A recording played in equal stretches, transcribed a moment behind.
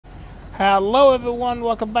Hello everyone,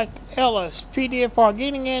 welcome back to LSPDFR,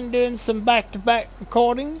 getting in doing some back-to-back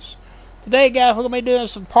recordings. Today guys, we're going to be doing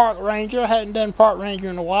some Park Ranger. I hadn't done Park Ranger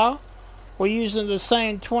in a while. We're using the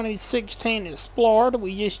same 2016 Explorer that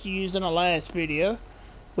we just used in the last video.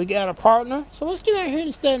 We got a partner, so let's get out here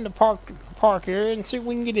and stay in the park area and see what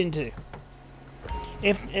we can get into.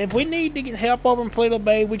 If we need to get help over in Fleetle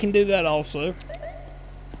Bay, we can do that also.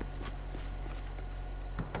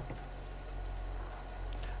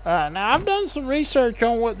 Now I've done some research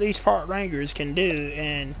on what these park rangers can do,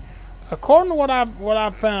 and according to what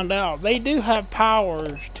I've found out, they do have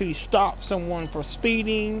powers to stop someone for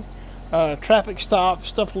speeding, traffic stops,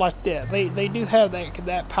 stuff like that. They do have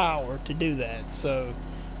that power to do that. So,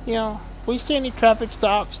 you know, if we see any traffic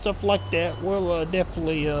stops, stuff like that, we'll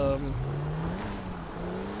definitely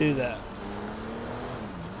do that.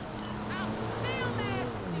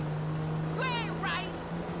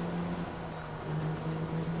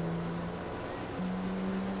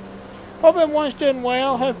 Hope everyone's doing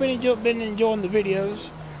well. Hope you've been enjoying the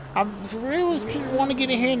videos. I really want to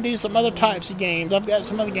get in here and do some other types of games. I've got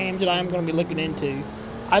some other games that I am going to be looking into.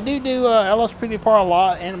 I do LSPDFR a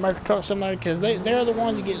lot and American Truck Simulator because they're the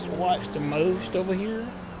ones that get watched the most over here.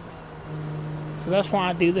 So that's why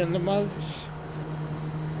I do them the most.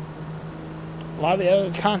 A lot of the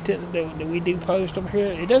other content that we do post over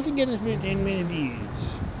here, it doesn't get as many views.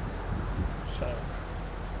 So.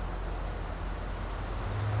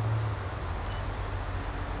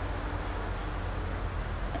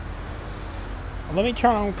 Let me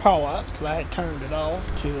turn on call-outs because I had turned it off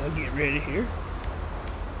to get ready here.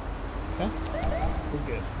 Okay, we're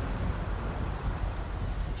good.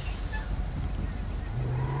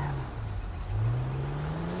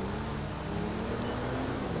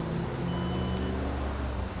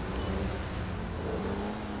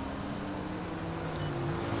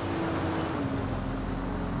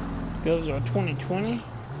 Goes our 2020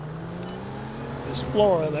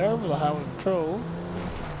 Explorer there with a highway patrol.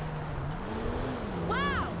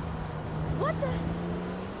 What the?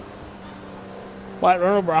 Might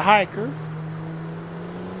run over a hiker.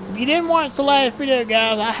 If you didn't watch the last video,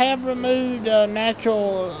 guys, I have removed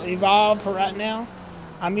Natural Evolve for right now.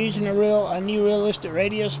 I'm using a new realistic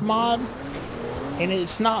radius mod, and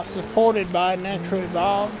it's not supported by Natural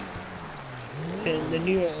Evolve. And the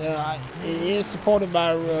new it is supported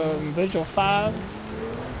by Visual 5.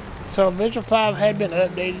 So Visual 5 had been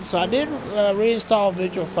updated, so I did reinstall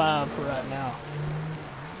Visual 5 for right now.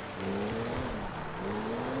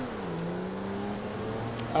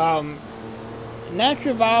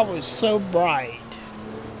 Natural Evolve was so bright.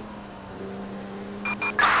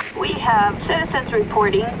 We have citizens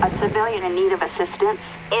reporting a civilian in need of assistance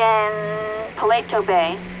in Paleto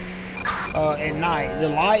Bay. At night. The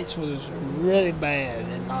lights was really bad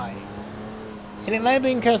at night. And it may have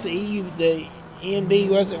been because the ENB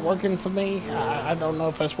wasn't working for me. I don't know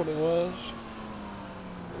if that's what it was.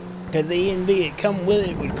 Because the ENB had come with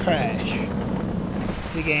it would crash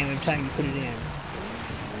the game every time you put it in.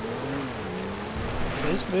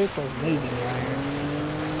 This vehicle's moving right here.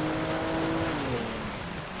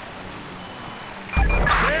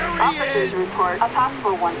 Officers report a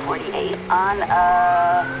possible 148 on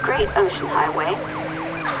Great Ocean Highway.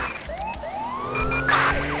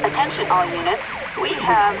 Attention all units. We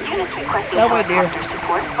have units requesting helicopter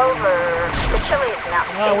support over the Chiliad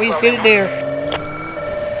Mountain. Oh, we just hit a deer.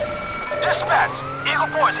 Dispatch! Eagle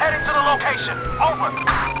Force heading to the location. Over.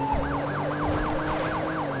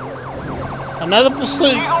 Another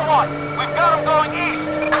pursuit. Eagle 1, we've got him going east.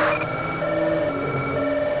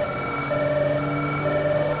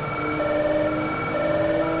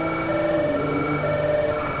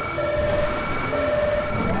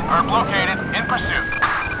 Herb located, in pursuit.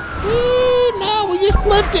 Woo, no, we just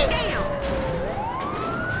flipped it. Damn!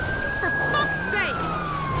 For fuck's sake!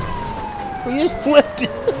 We just flipped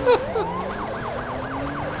it.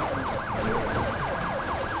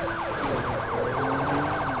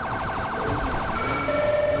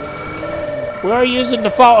 We are using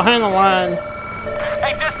default handle line.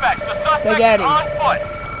 Hey, dispatch, the suspect They got is him. on foot.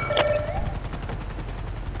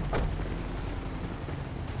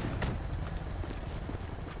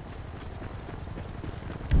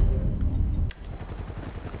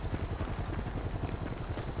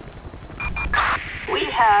 We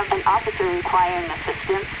have an officer requiring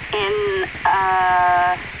assistance in,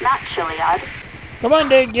 not Chiliad. Come on,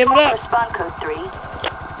 dude, give it up. Respond code 3.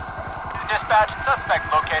 Dispatch, suspect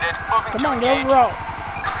located. Moving Come to on, go engage. roll.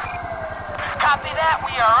 Copy that,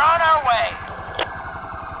 we are on our way.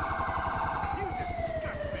 You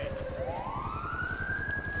disgust me.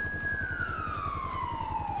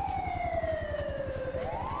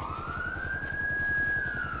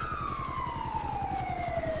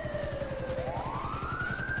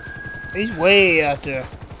 He's way out there.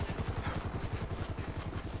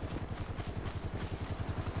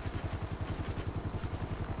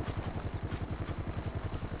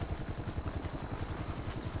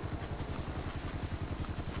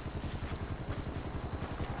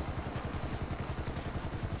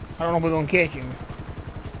 I don't know if we're gonna catch him.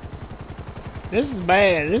 This is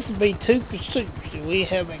bad. This would be 2 pursuits that we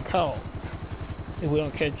haven't caught if we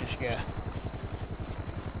don't catch this guy.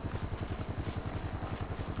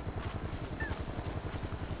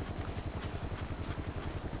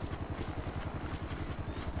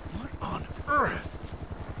 What on earth?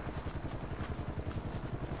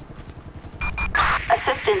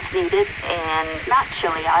 Assistance needed and not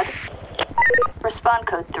chilly-eyed. Respond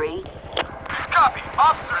code 3. Copy.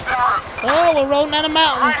 Officers en route. Oh, we're rolling down a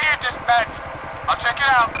mountain. Right here, dispatch. I'll check it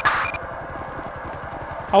out.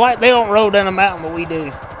 I like they don't roll down a mountain, but we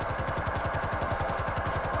do.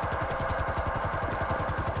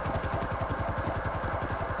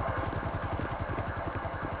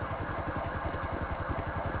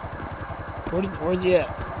 Where's he at?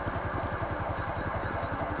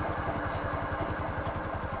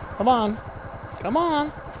 Come on. Come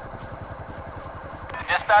on.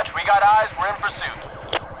 Dispatch, we got eyes. We're in pursuit.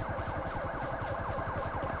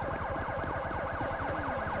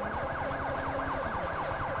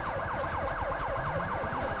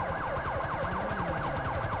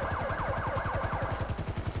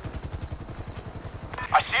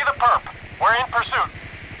 I see the perp. We're in pursuit.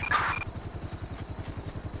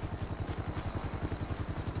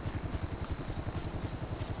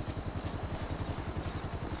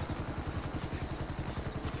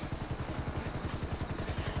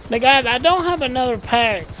 Now guys, I don't have another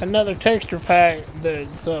pack, another texture pack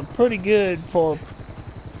that's pretty good for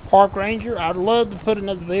Park Ranger. I'd love to put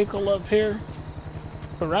another vehicle up here,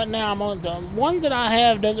 but right now I'm on the one that I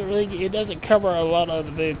have doesn't cover a lot of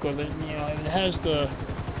the vehicles. It has the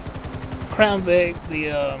Crown Vic,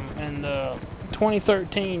 and the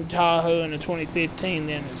 2013 Tahoe and the 2015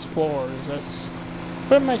 then Explorers. That's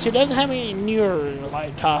pretty much it. Doesn't have any newer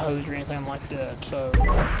like Tahoes or anything like that. So.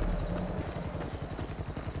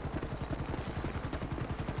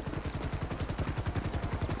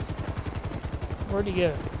 Where'd he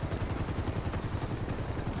go?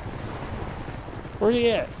 Where'd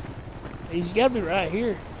he at? He's gotta be right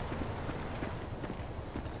here.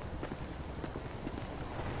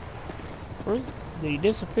 Did he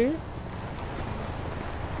disappear?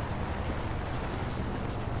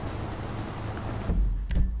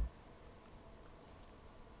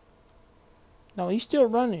 No, he's still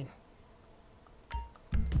running.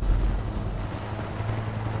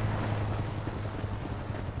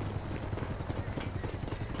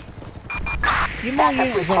 You more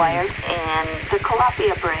units required and the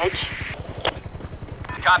Columbia Bridge.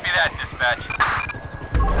 Copy that, dispatch.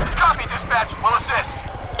 Copy, dispatch. We'll assist.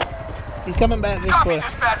 He's coming back this Copy, way.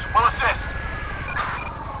 dispatch. We'll assist.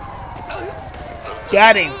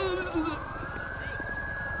 Got him.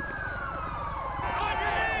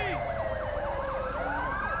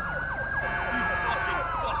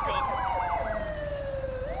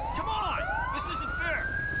 Come on! This isn't fair!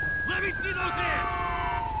 Let me see those hands!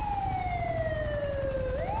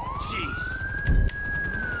 Jeez.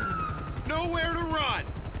 Nowhere to run!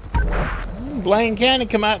 Blaine County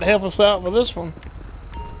come out to help us out with this one.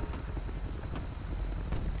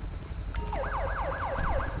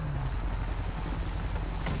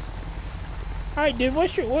 Alright dude,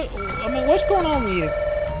 what's going on with you?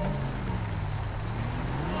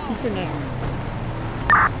 What's your name?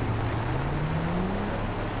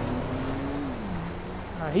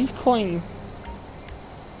 Alright, he's clean.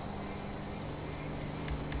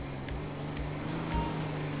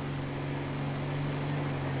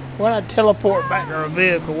 When I teleport back to our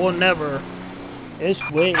vehicle, we'll never. It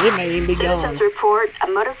may even be gone. Citizens report a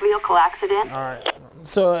motor vehicle accident. Alright,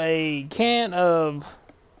 so a can of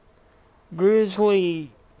Grizzly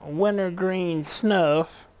Wintergreen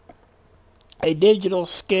Snuff, a digital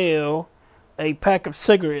scale, a pack of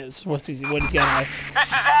cigarettes. What he's got on. This is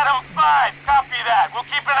Adam 5. Copy that. We'll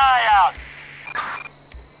keep an eye out.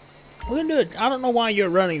 We're gonna do it. I don't know why you're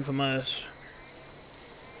running from us.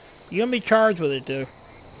 You're gonna be charged with it too.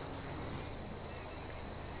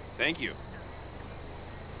 Thank you.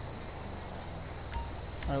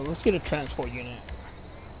 Alright, let's get a transport unit.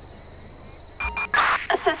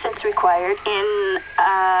 Assistance required in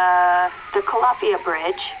the Columbia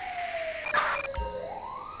Bridge.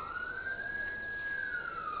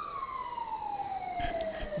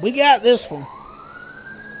 We got this one.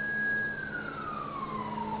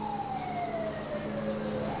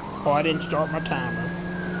 Oh, I didn't start my timer.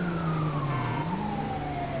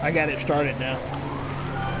 I got it started now.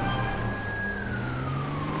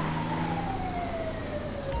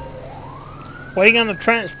 Waiting on the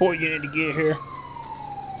transport unit to get here.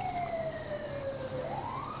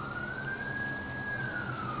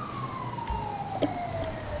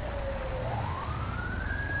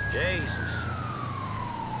 Jesus.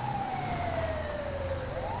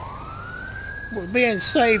 We're being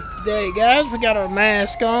safe today, guys. We got our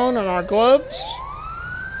mask on and our gloves.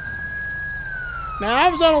 Now, I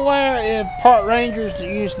was unaware if park rangers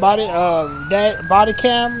use body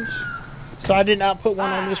cams, so I did not put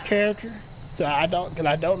one on this character. So I don't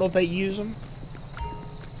know if they use them.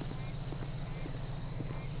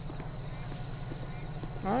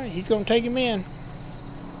 All right, he's gonna take him in.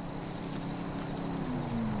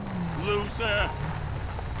 Loser.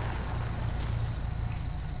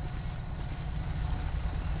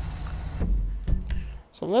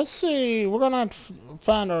 So let's see. We're gonna have to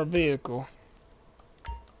find our vehicle.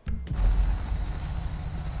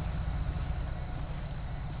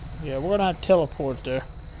 Yeah, we're gonna have to teleport there.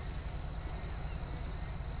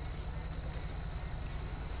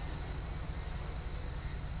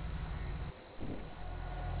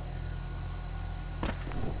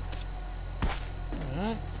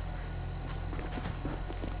 Alright.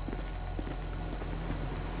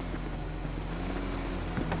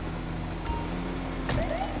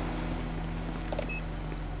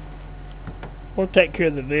 We'll take care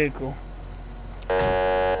of the vehicle.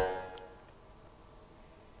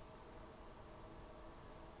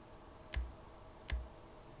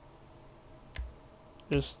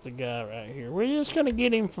 This is the guy right here. We're just gonna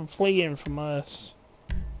get him from fleeing from us.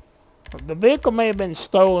 The vehicle may have been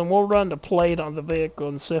stolen. We'll run the plate on the vehicle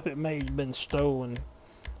and see if it may have been stolen.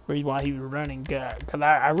 Reason why he was running, because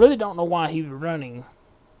I really don't know why he was running.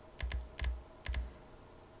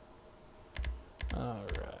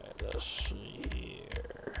 Alright, let's see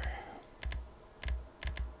here.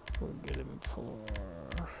 We'll get him for...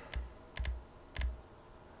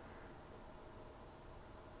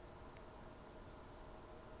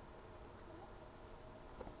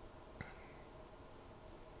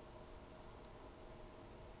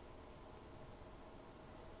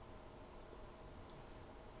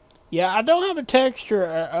 Yeah, I don't have a texture,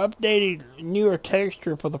 updated, newer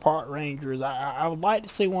texture for the Park Rangers. I would like to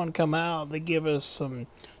see one come out that give us some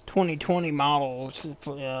 2020 models.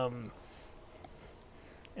 Even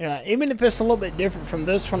if it's a little bit different from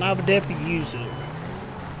this one, I would definitely use it.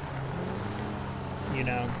 You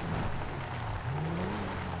know.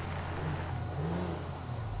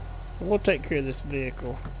 We'll take care of this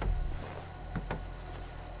vehicle.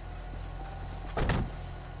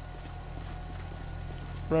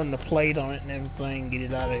 Run the plate on it and everything, get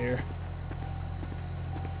it out of here.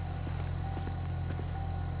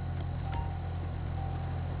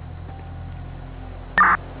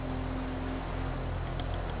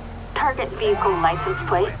 Target vehicle license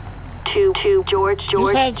plate 22 George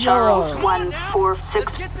Charles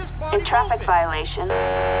 146 in traffic violation.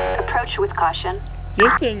 Approach with caution.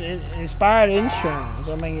 Just an inspired insurance.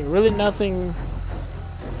 I mean, really nothing.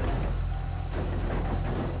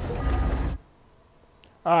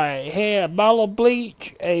 Alright, hey, a bottle of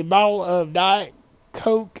bleach, a bottle of Diet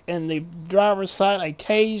Coke in the driver's side, a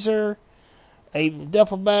taser, a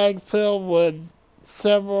duffel bag filled with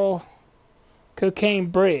several cocaine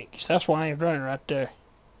bricks. That's why I'm running right there.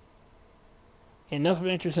 And nothing of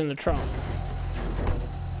interest in the trunk.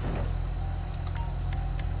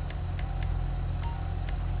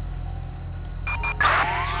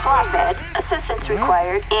 Swap bed. Assistance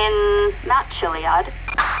required in Mount Chiliad.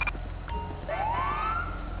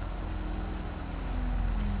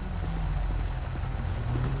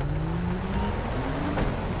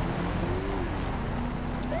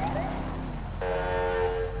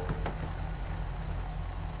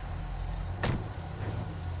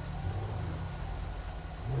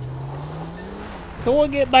 So we'll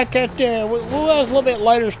get back out there. We'll a little bit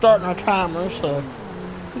later starting our timer, so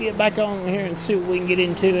we'll get back on here and see what we can get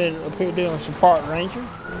into it up here doing some Park Ranger.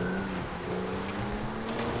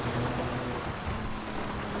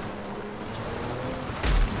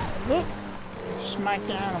 Look, smack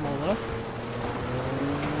the animal though.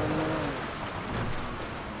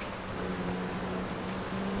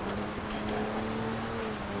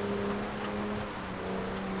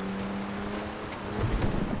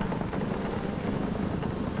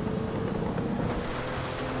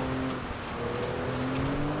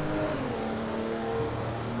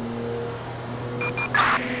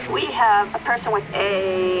 We have a person with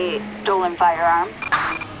a stolen firearm.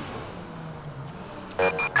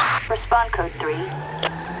 Respond code 3.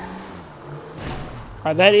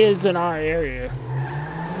 Alright, that is in our area.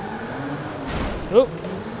 Oh,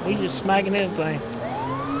 we just smacking everything.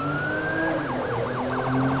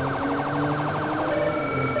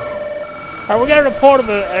 Alright, we got a report of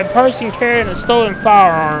a person carrying a stolen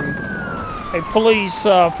firearm. A police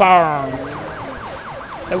firearm.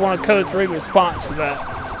 They want a code 3 response to that.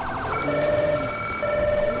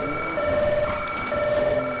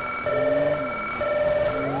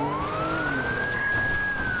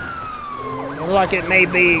 Looks like it may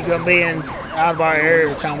be gonna be out of our area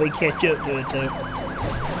by the time we catch up to it too.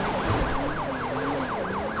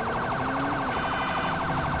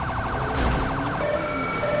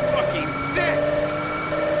 Fucking sick!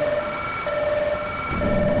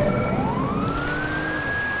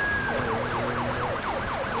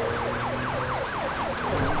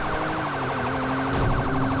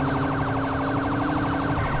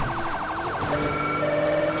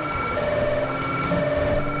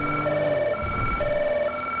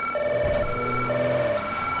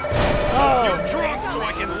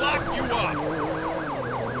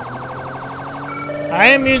 I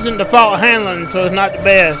am using default handling, so it's not the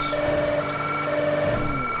best.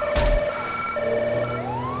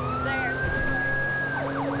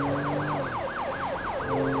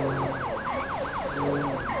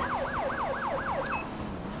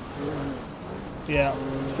 Yeah,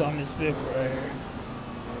 it's on this vehicle right here.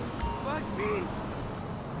 Fuck me.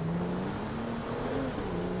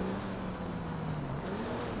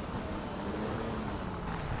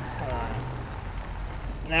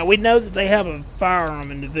 Now we know that they have a firearm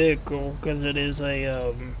in the vehicle because it is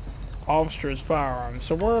a officer's firearm.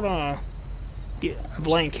 So we're gonna get a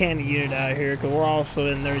Blaine County unit out here because we're also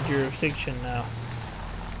in their jurisdiction now.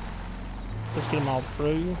 Let's get them all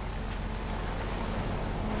through.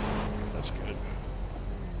 That's good.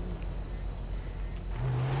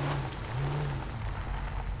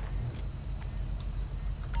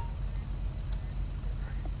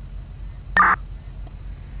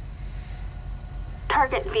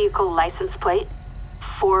 Target vehicle license plate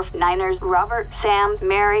 49ers Robert Sam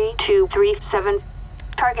Mary 237.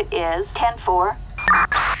 Target is 10-4.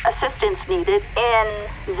 Assistance needed in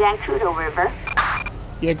Zancudo River.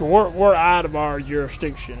 Yeah, 'cause we're out of our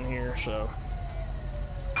jurisdiction here, so.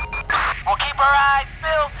 We'll keep our eyes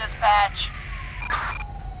peeled, dispatch.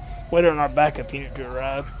 Wait on our backup unit to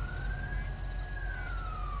arrive.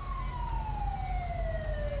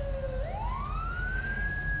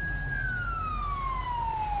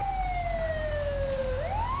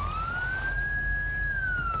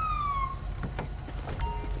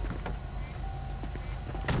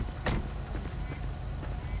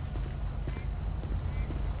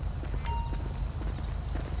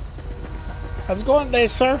 How's it going today,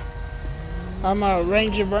 sir? I'm a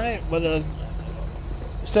Ranger with the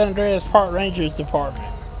San Andreas Park Rangers Department.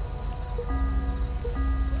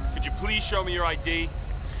 Could you please show me your ID?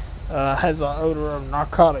 Has an odor of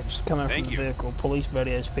narcotics coming Thank from the you. vehicle. Police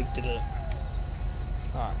buddy has picked it up.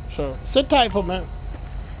 Alright, so sit tight for a minute.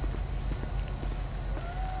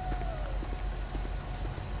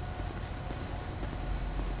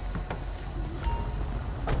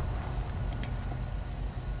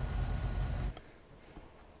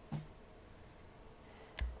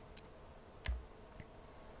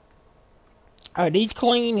 Alright, he's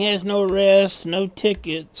clean, he has no arrests, no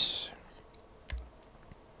tickets.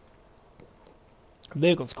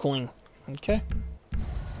 Vehicle's clean. Okay.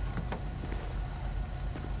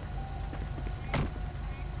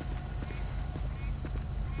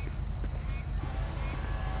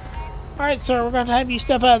 Alright, sir, we're going to have you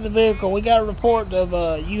step out of the vehicle. We got a report of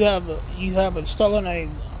you have stolen a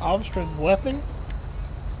officer's weapon.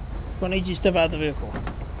 We're going to need you to step out of the vehicle.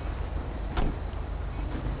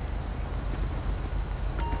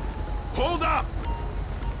 Hold up!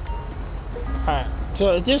 Alright,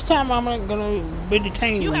 so at this time I'm not going to be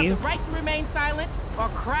detaining you. You have the right to remain silent or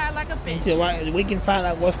cry like a bitch. Until we can find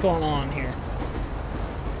out what's going on here.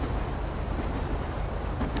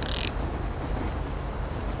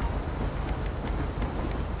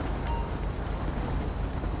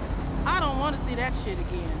 I don't want to see that shit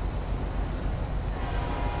again.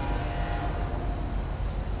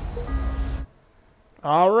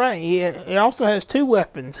 All right, he also has two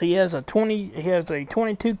weapons. He has a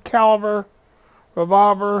 22 caliber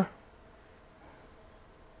revolver,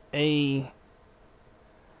 a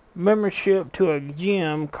membership to a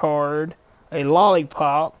gym card, a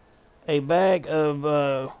lollipop, a bag of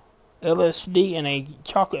LSD, and a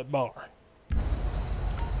chocolate bar.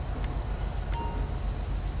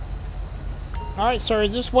 All right, sir.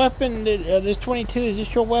 Is this weapon, this 22, is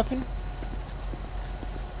this your weapon?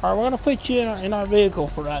 Alright, we're going to put you in our vehicle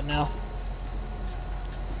for right now.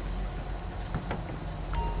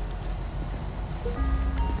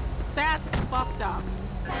 That's fucked up.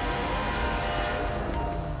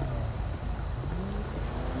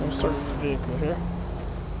 We'll search the vehicle here.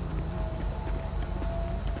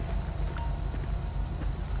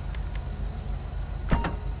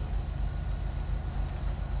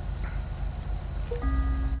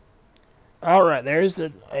 Alright, there's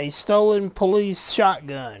a stolen police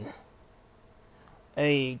shotgun,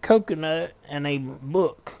 a coconut, and a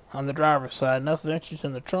book on the driver's side. Nothing ventures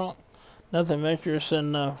in the trunk. Nothing ventures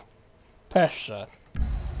in the passenger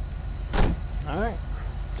side. Alright.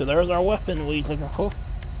 So there's our weapon we're looking for.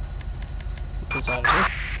 Put this out of here.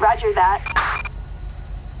 Roger that.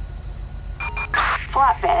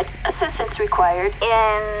 Flatbed. Assistance required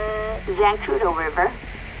in Zancudo River.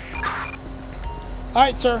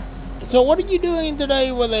 Alright, sir. So what are you doing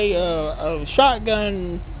today with a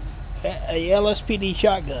shotgun, a LSPD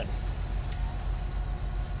shotgun?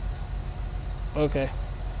 Okay.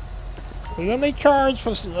 We're going to be charged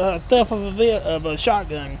for theft of a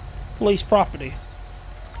shotgun, police property.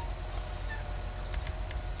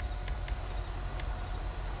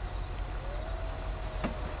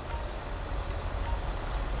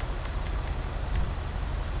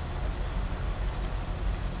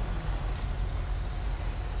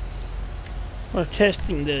 We're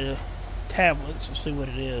testing the tablets to see what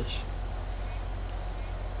it is.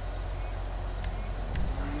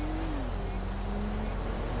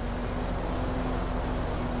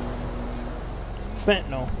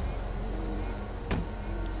 Fentanyl.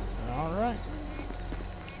 Alright.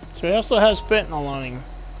 So he also has fentanyl on him.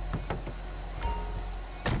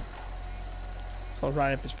 So I'll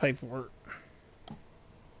write up his paperwork.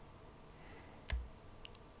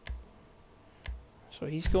 So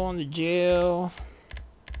he's going to jail.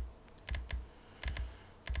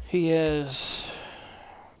 He has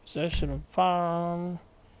possession of firearm.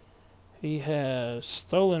 He has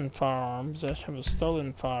stolen firearm. Possession of a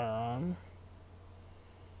stolen firearm.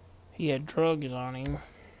 He had drugs on him.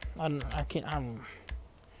 I know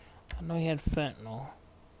he had fentanyl.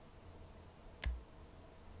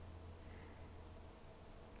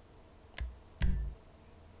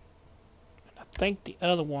 I think the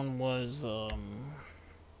other one was alright.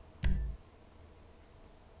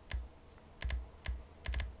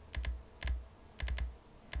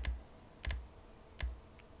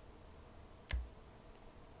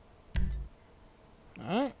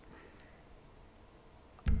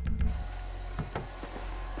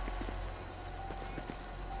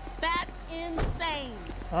 That's insane.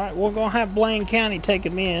 Alright, we're gonna have Blaine County take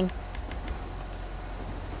him in.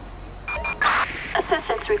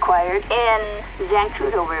 Assistance required in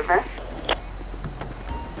Zancudo River.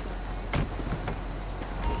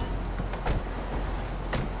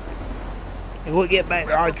 And we'll get back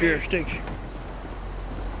to our jurisdiction.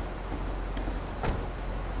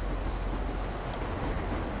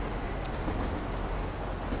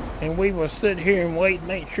 And we will sit here and wait and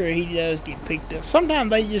make sure he does get picked up.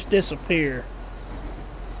 Sometimes they just disappear.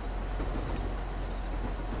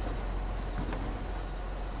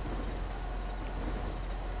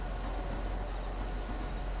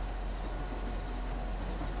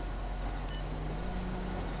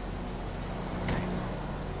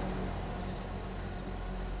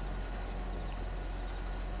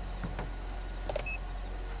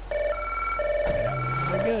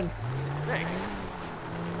 Very good. Thanks.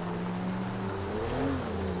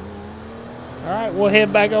 Alright, we'll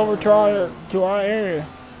head back over to our area.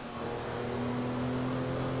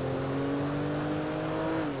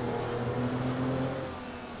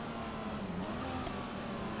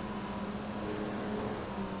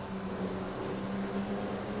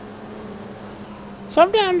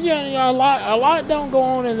 Sometimes, you know, a lot don't go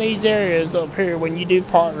on in these areas up here when you do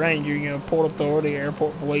park ranger, you know, Port Authority,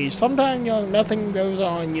 Airport Police. Sometimes, you know, nothing goes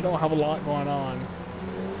on, you don't have a lot going on.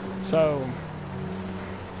 So,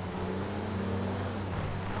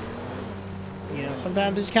 you know,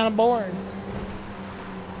 sometimes it's kind of boring.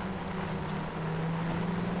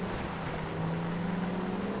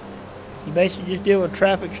 You basically just deal with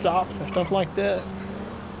traffic stops and stuff like that,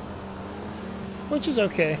 which is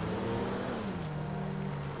okay.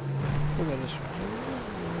 We'll go this way.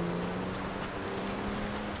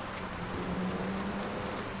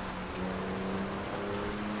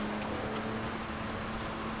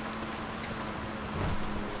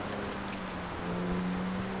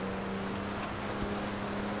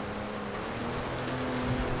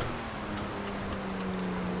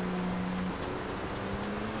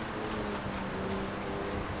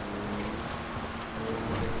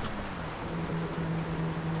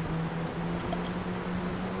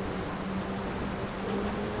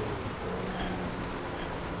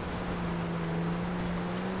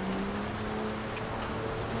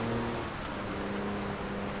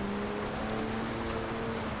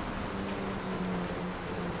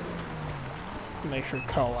 Make sure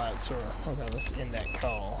call outs are okay. Let's end that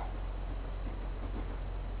call.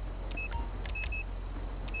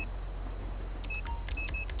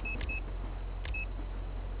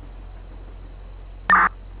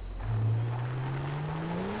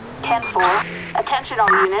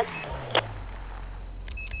 Attention all units.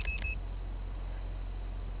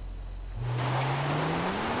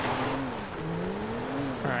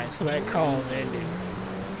 Alright, so that call ended.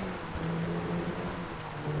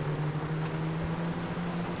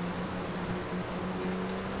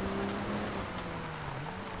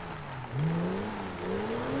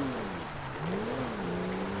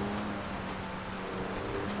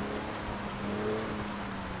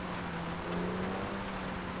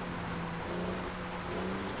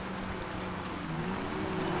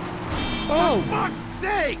 Oh! For fuck's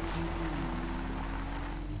sake!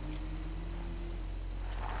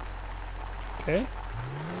 Okay.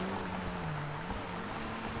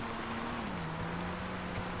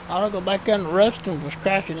 I'll go back down the restroom was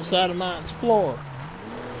crashing inside of mine's floor.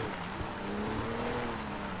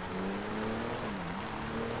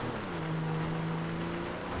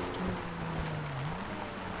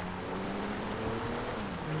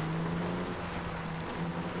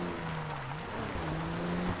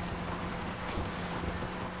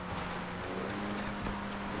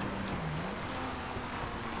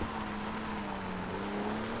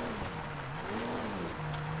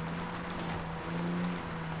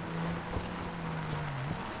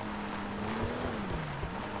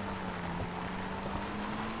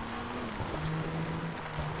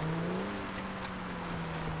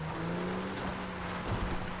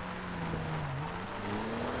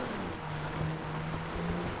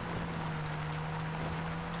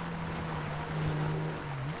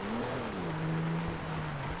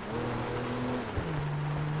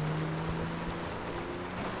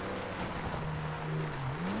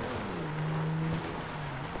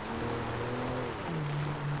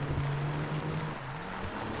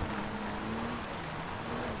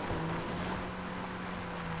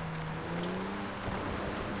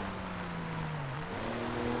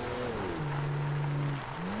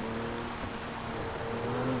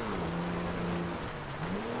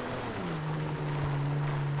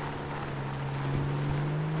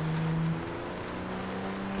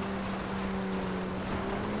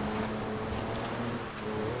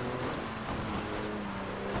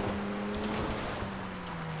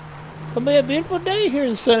 It'll be a beautiful day here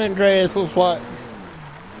in San Andreas, looks like.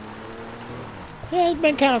 Yeah, it's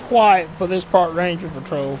been kind of quiet for this part Ranger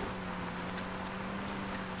Patrol.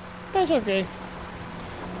 That's okay.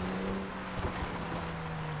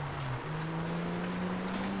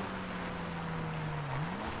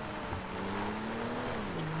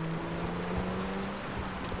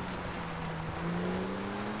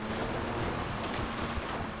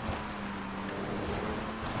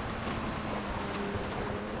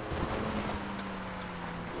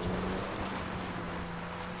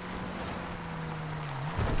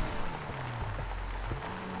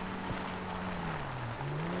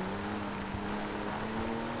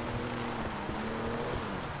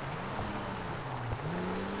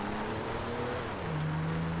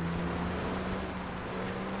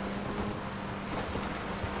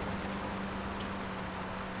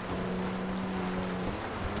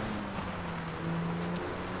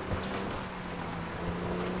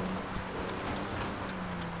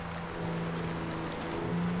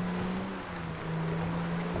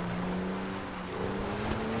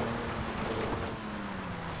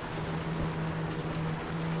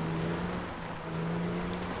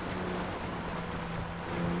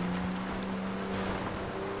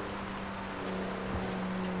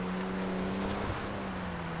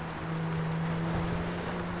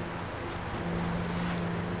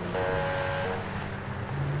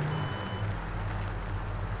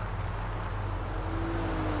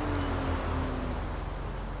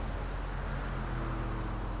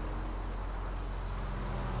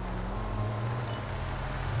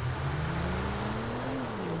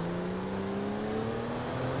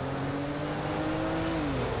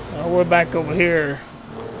 We're back over here,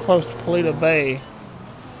 close to Paleto Bay.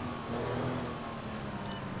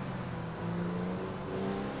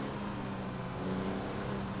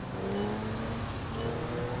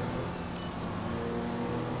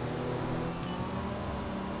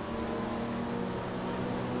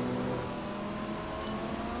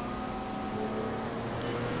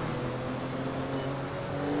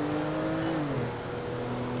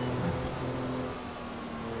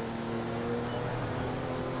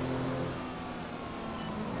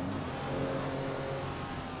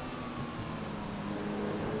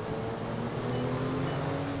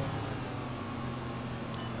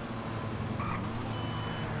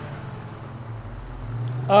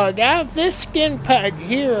 Guys, this skin pack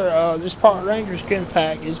here, this Park Ranger skin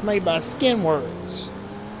pack is made by Skinworks.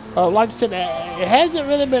 Like I said, it hasn't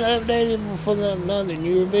really been updated for none of the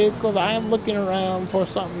newer vehicles. I am looking around for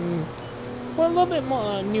something Well, a little bit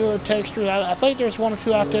more newer textures. I think there's one or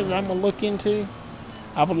two out there that I'm gonna look into.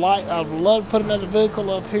 I would love to put another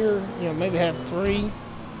vehicle up here. You know, maybe have 3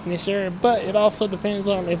 in this area. But it also depends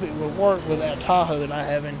on if it would work with that Tahoe that I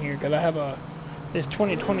have in here, because I have this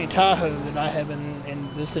 2020 Tahoe that I have in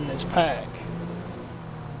this pack.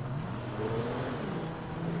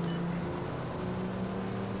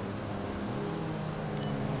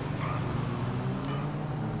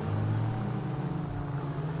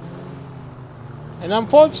 And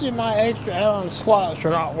unfortunately, my extra Allen slots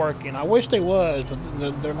are not working. I wish they was,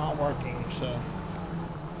 but they're not working. So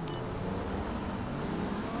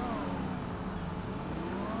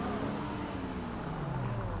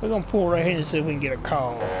we're gonna pull right here and see if we can get a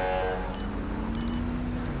call.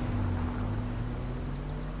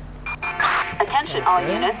 Attention all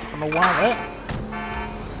units. I don't know why that.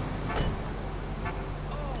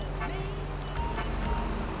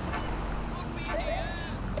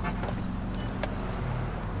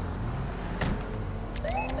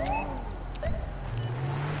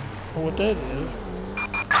 What that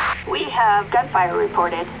is. We have gunfire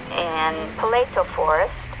reported in Palazzo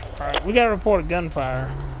Forest. Alright, we gotta report a gunfire.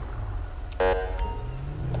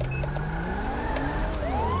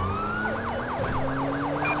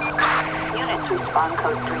 Units respond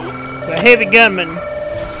code 3. It's a heavy gunman.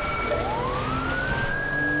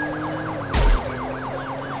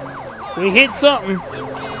 We hit something.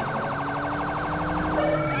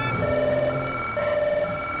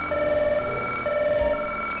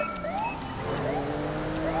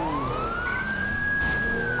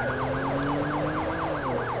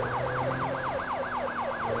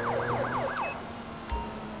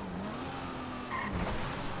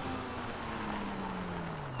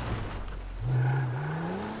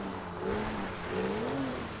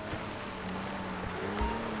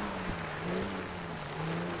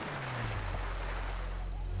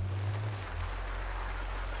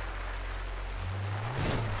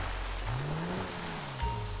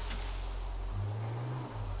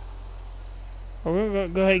 We're gonna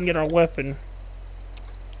go ahead and get our weapon,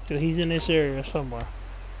 cause he's in this area somewhere.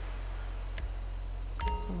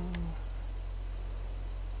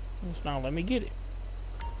 It's not let me get it.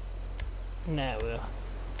 Nah, well,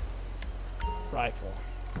 rifle.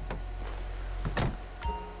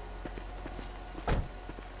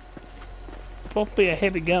 Supposed to be a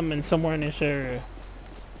heavy gunman somewhere in this area.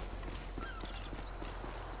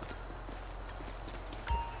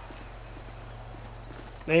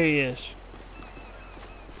 There he is.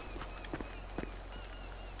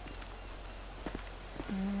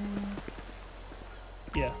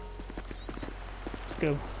 Yeah. Let's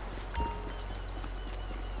go.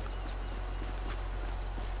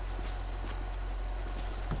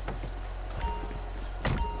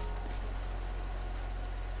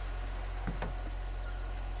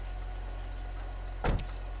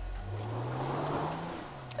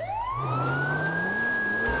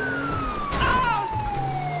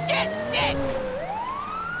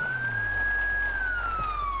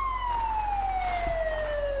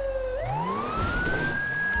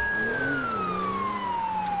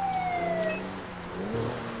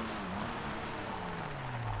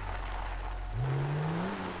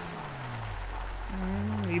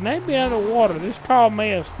 He may be underwater. This car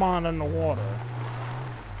may have spawned underwater.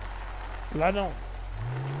 Cause I don't.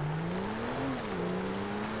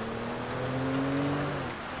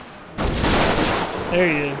 There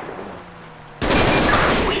he is.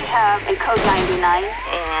 We have a code 99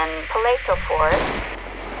 in Palazzo Forest.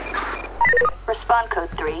 Respond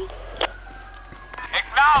code 3.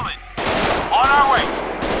 Acknowledge. On our way.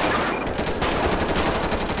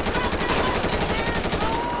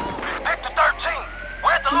 Victor 13.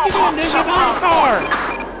 We're at the Get in, dude, get on the car.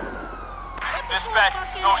 Dispatch,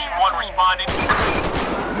 Ocean 1 responding.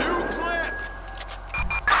 New clip!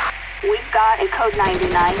 We've got a code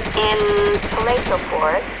 99 in Palazzo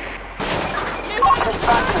Forest.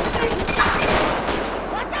 Respond code 3.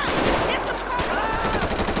 Watch out! Get some cover!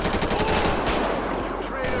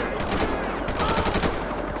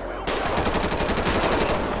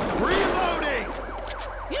 Reloading!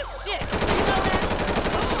 You shit! You know that?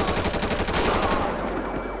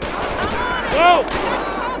 I'm on it! Whoa!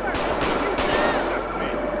 Cover!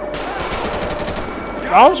 The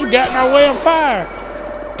officer got in our way on fire.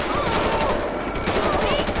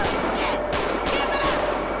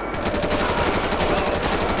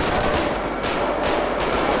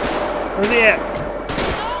 Where's he at?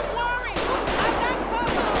 Don't worry! I got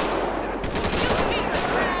cover!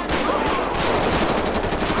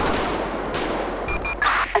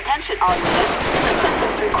 Attention all units.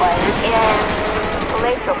 Assistance required in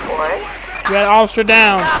Palazzo Forest. We got an officer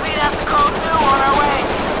down. Copy, that's the code 2 on our way.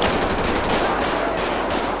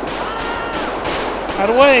 Out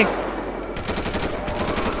of the way.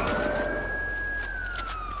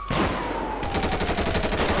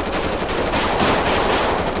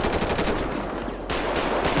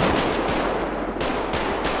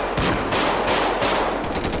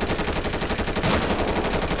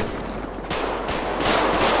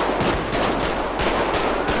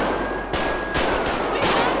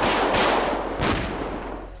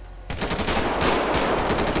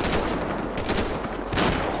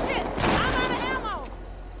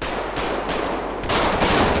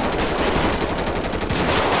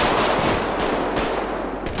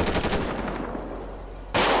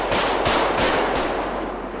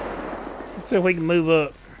 See if we can move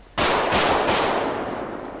up.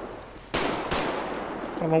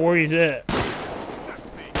 Don't know where he's at.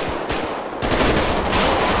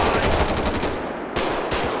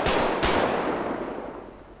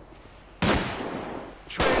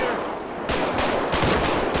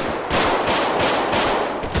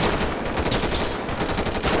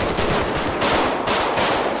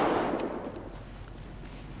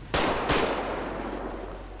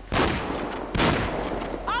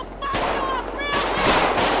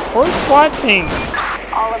 Where's SWAT team?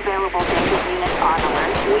 All available danger units on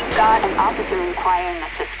alert. We've got an officer requiring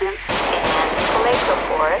assistance in Palatial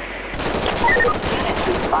Forest. Units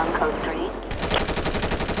respond code 3.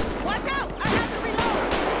 Watch out! I have to reload!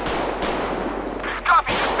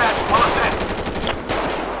 Copy, dispatch. Well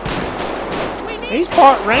done. These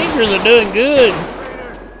park rangers are doing good.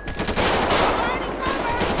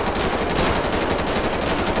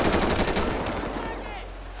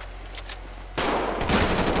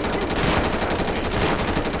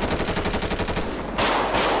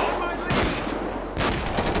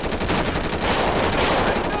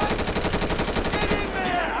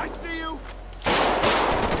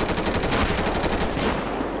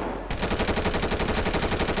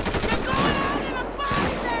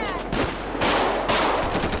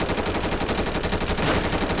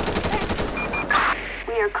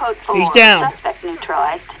 Code 4. He's down. Suspect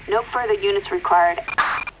neutralized. No further units required.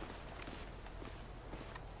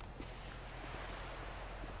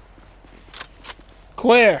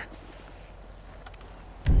 Clear.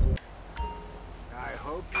 I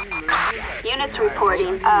hope you learned that. Units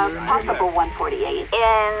reporting possible 148 in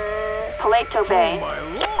Paleto Bay. Oh my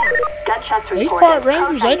lord! Gunshots These reported. park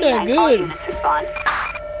rangers, they done All good. units respond.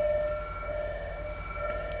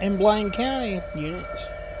 In Blaine County units.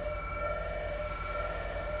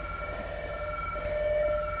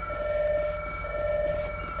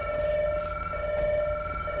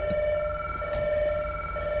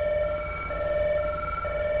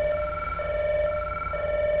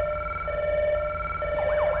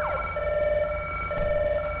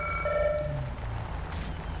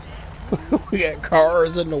 We got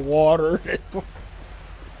cars in the water.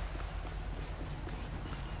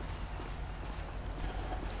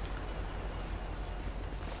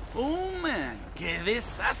 Oh man, qué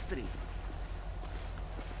desastre!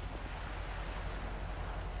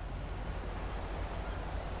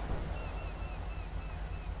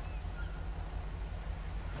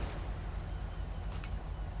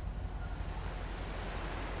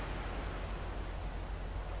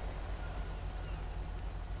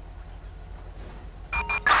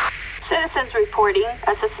 Citizens reporting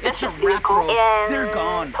a suspicious vehicle in They're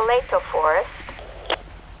gone. Paleto Forest.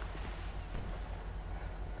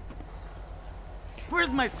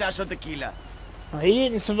 Where's my stash of tequila? He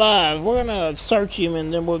didn't survive. We're gonna search him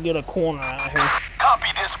and then we'll get a corner out here. Copy,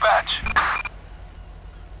 dispatch.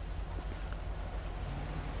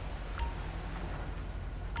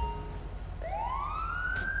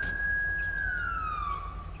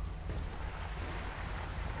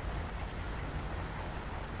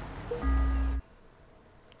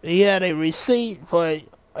 He had a receipt for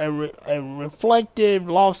a reflective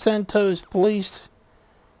Los Santos police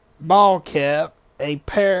ball cap, a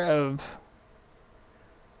pair of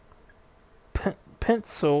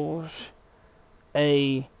pencils,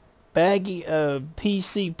 a baggie of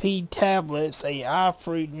PCP tablets, a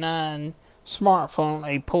iFruit 9 smartphone,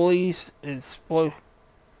 a police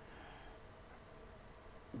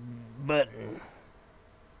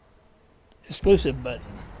exclusive button.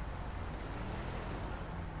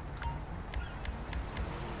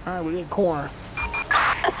 Alright, we get corner.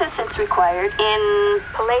 Assistance required in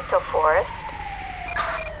Paleto Forest.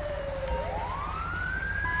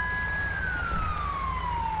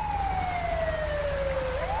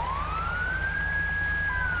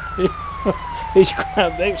 These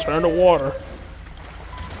crab banks are underwater.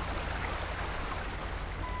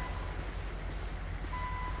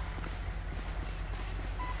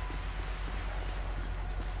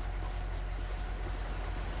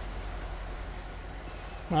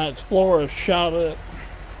 My Explorer is shot up.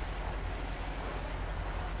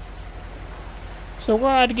 So we're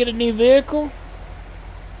going to have to get a new vehicle.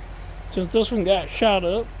 Since this one got shot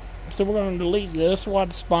up. So we're going to delete this. We'll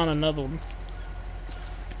have to spawn another one.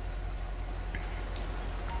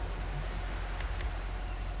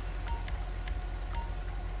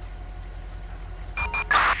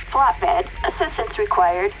 Flatbed, assistance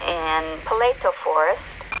required in Paleto Forest.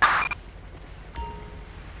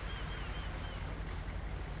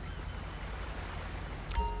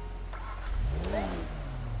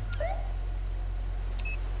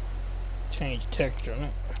 Change texture on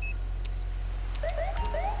it.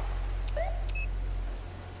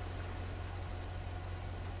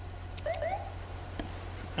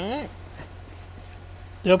 Alright.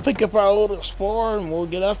 They'll pick up our little Explorer and we'll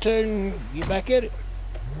get out there and get back at it.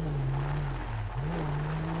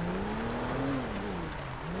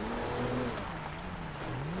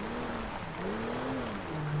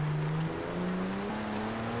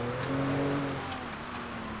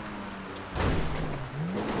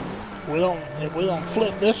 If we don't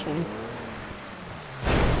flip this one.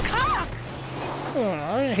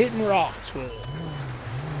 I ain't hitting rocks with it.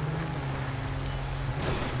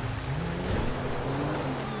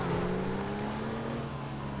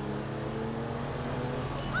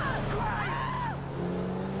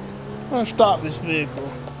 I'm gonna stop this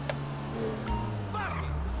vehicle.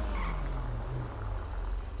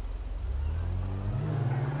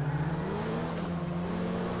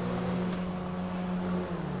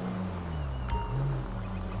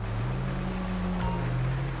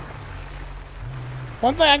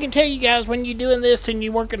 One thing I can tell you guys, when you're doing this and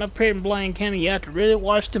you're working up here in Blaine County, you have to really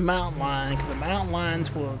watch the mountain lion, because the mountain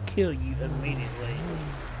lions will kill you immediately.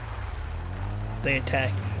 They attack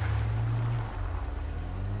you.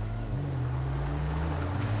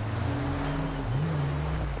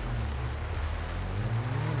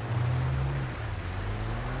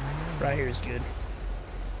 Right here is good.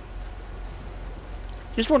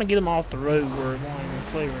 Just want to get them off the road where it won't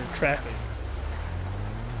interfere with traffic.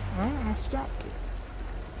 Well, I stopped it.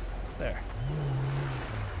 There.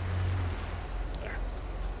 There.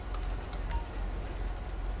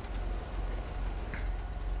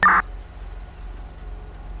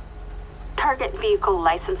 Target vehicle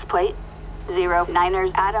license plate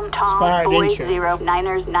 09ers Adam Tom Expired Boy insurance.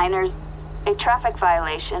 09ers. A traffic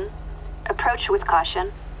violation. Approach with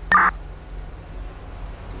caution.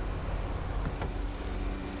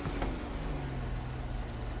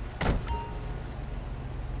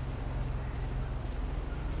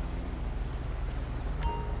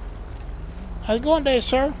 How's it going today,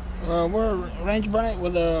 sir? We're Ranger Burnett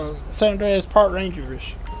with San Andreas Park Rangers.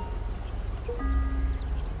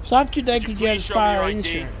 Stopped you today because you had Please show me your fire ID.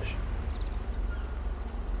 insurance.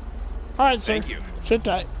 Alright, sir. Thank you. Sit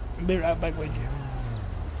tight. I'll be right back with you.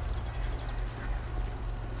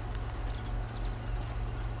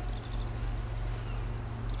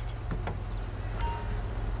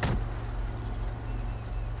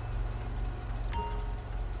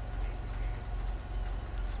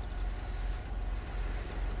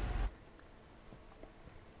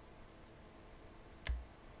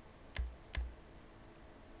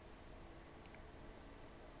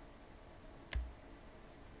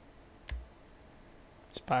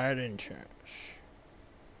 Expired insurance.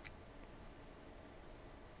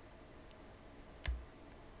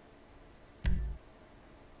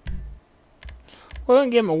 We're gonna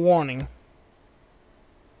give him a warning.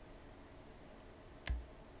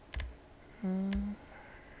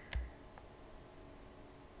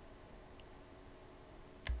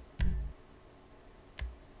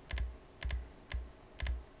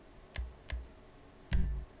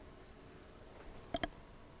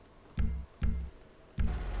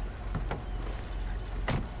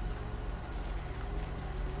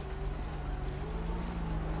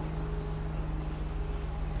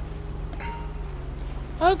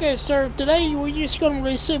 Okay, sir, today we're just going to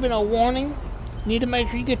receive a warning. You need to make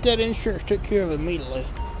sure you get that insurance took care of immediately.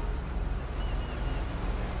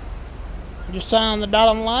 Just sign on the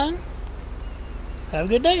dotted line. Have a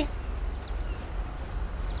good day.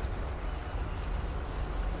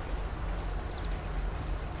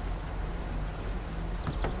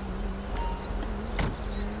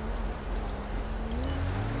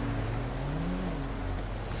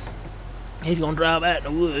 He's going to drive out in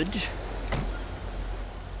the woods.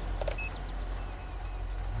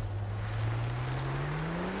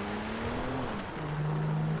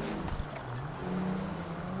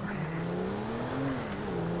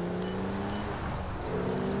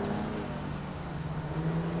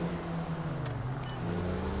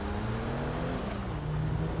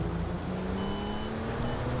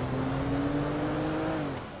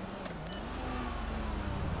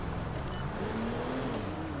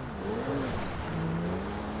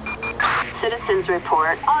 Citizens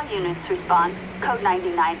report. All units respond. Code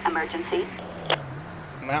 99 emergency.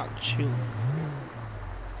 Mount Chew.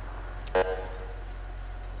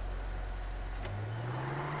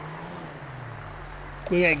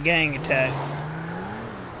 We got gang attack.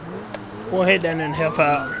 We'll head down there and help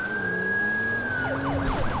out.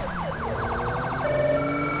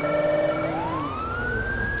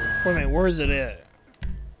 Wait a minute, where is it at?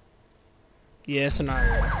 Yes, and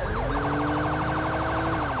I.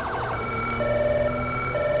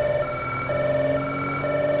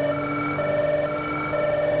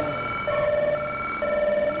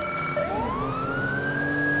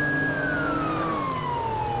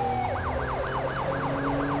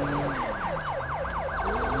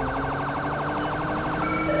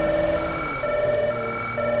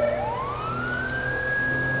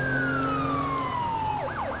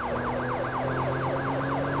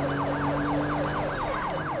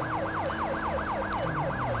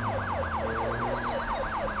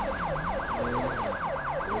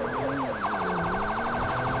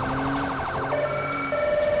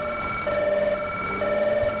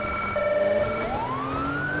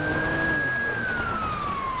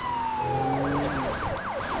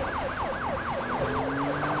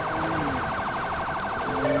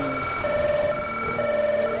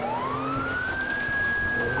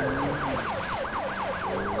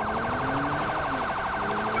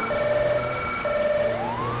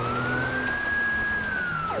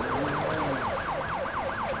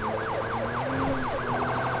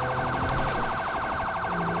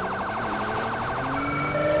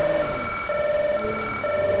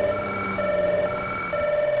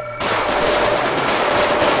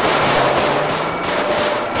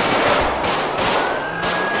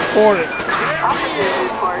 Report it. Officers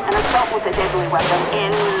report an assault with a deadly weapon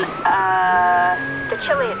in, the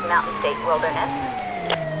Chilean Mountain State Wilderness.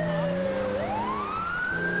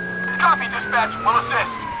 Copy, dispatch. We'll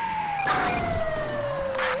assist.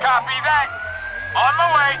 Copy that. On my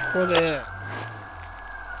way. Where they at?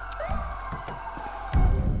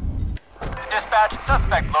 Dispatch,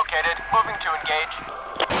 suspect located. Moving to engage.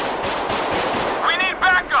 We need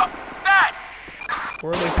backup. That.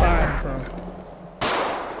 Where are they firing from?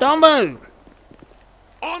 Don't move!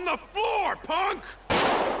 On the floor, punk!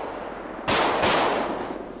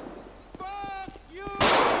 Fuck you!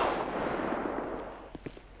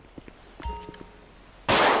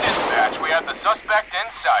 Dispatch, we have the suspect in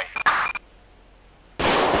sight.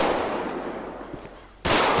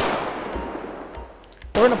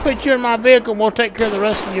 We're gonna put you in my vehicle and we'll take care of the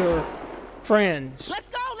rest of your friends. Let's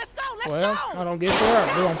go, let's go, let's Well, go! I don't get where.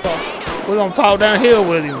 We're gonna fall downhill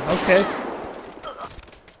with him. Okay.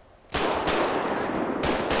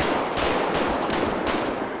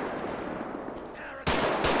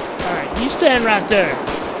 Alright, you stand right there.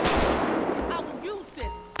 I will use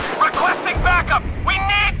this. Requesting backup. We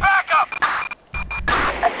need backup.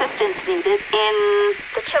 Assistance needed in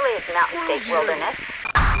the Chilean Mountain State Wilderness.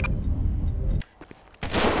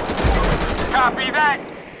 Copy that.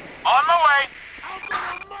 On my way.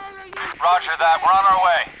 Roger that. We're on our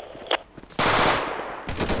way.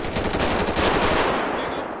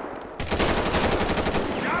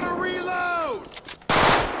 Gotta reload!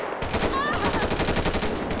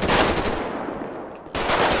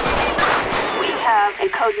 We have a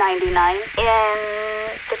code 99 in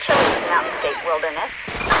the Chilean Mountain State Wilderness.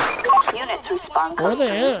 Units respond. Where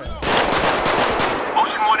they at?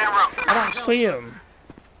 Ocean 1 en route. I don't see him.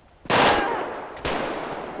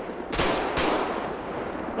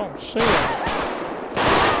 I don't see him.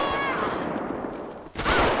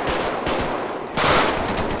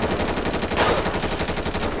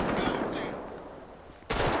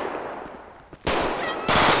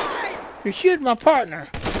 You're shooting my partner.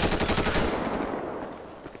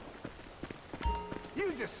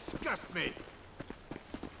 You disgust me!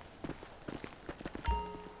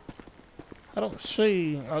 I don't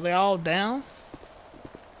see. Are they all down?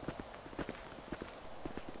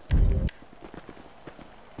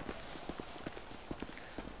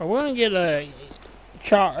 We're gonna get a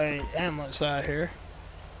ambulance out here.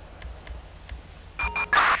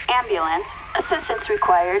 Ambulance. Assistance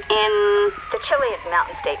required in the Chilean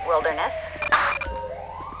Mountain State Wilderness.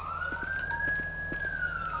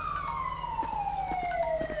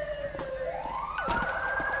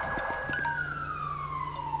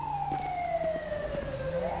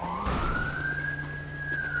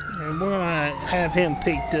 And we're gonna have him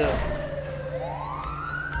picked up.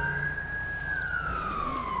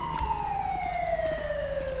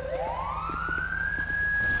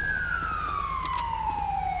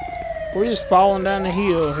 We're just falling down the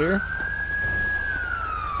hill here.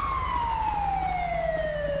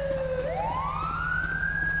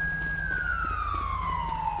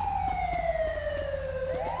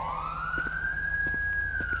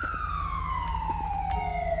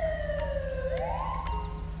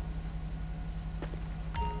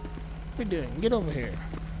 we doing? Get over here.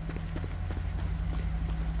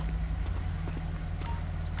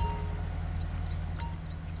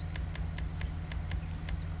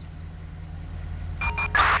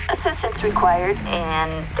 Assistance required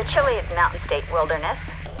in the Chilean Mountain State Wilderness.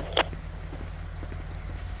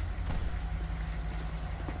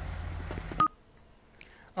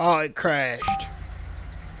 Oh, it crashed.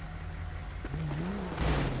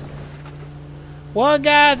 Well,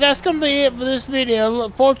 guys, that's going to be it for this video.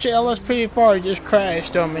 Look, fortunately, LSPDFR just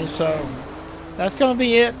crashed on me, so that's going to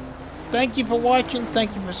be it. Thank you for watching.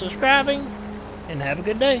 Thank you for subscribing, and have a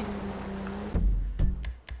good day.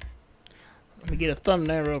 Let me get a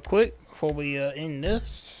thumbnail real quick before we end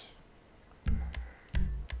this.